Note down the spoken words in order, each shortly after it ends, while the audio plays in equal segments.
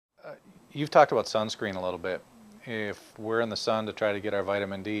You've talked about sunscreen a little bit. If we're in the sun to try to get our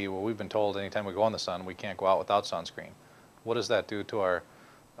vitamin D, well, we've been told anytime we go in the sun, we can't go out without sunscreen. What does that do to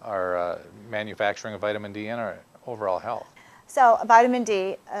our manufacturing of vitamin D and our overall health? So vitamin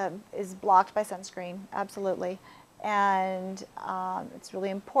D is blocked by sunscreen, absolutely. And it's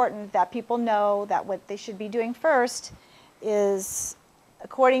really important that people know that what they should be doing first is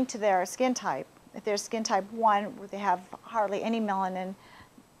according to their skin type. If they're skin type 1, where they have hardly any melanin,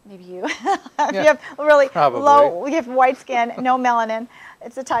 maybe you, if you have really low, you have white skin, no melanin,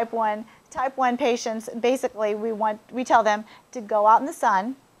 it's a type 1. Type 1 patients, basically we tell them to go out in the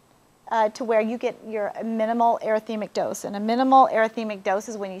sun to where you get your minimal erythemic dose. And a minimal erythemic dose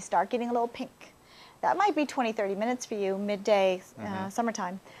is when you start getting a little pink. That might be 20, 30 minutes for you, midday,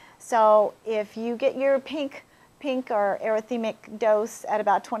 summertime. So if you get your pink or erythemic dose at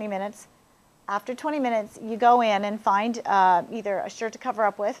about 20 minutes, after 20 minutes, you go in and find either a shirt to cover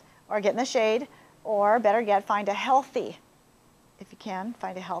up with, or get in the shade, or better yet, find a healthy, if you can,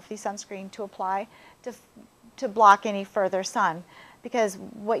 find a healthy sunscreen to apply to block any further sun. Because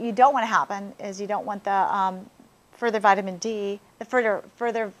what you don't want to happen is you don't want the further vitamin D, the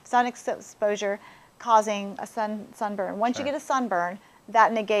further sun exposure causing a sunburn. Once you get a sunburn,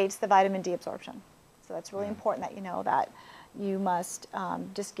 that negates the vitamin D absorption. So it's really important that you know that you must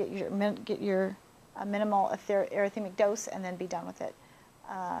just get your minimal erythemic dose and then be done with it.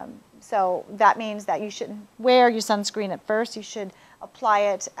 So that means that you shouldn't wear your sunscreen at first. You should apply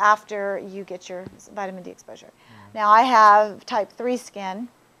it after you get your vitamin D exposure. Now I have type 3 skin,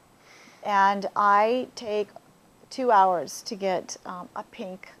 and I take 2 hours to get a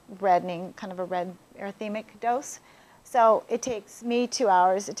pink reddening, kind of a red erythemic dose. So it takes me 2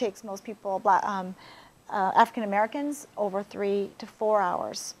 hours. It takes most people, African Americans, over 3 to 4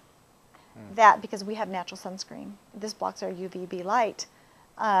 hours. That because we have natural sunscreen. This blocks our UVB light.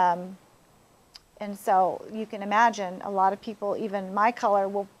 And so you can imagine a lot of people, even my color,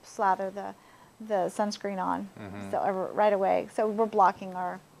 will slather the sunscreen on so right away. So we're blocking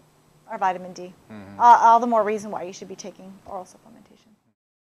our vitamin D. All the more reason why you should be taking oral supplements.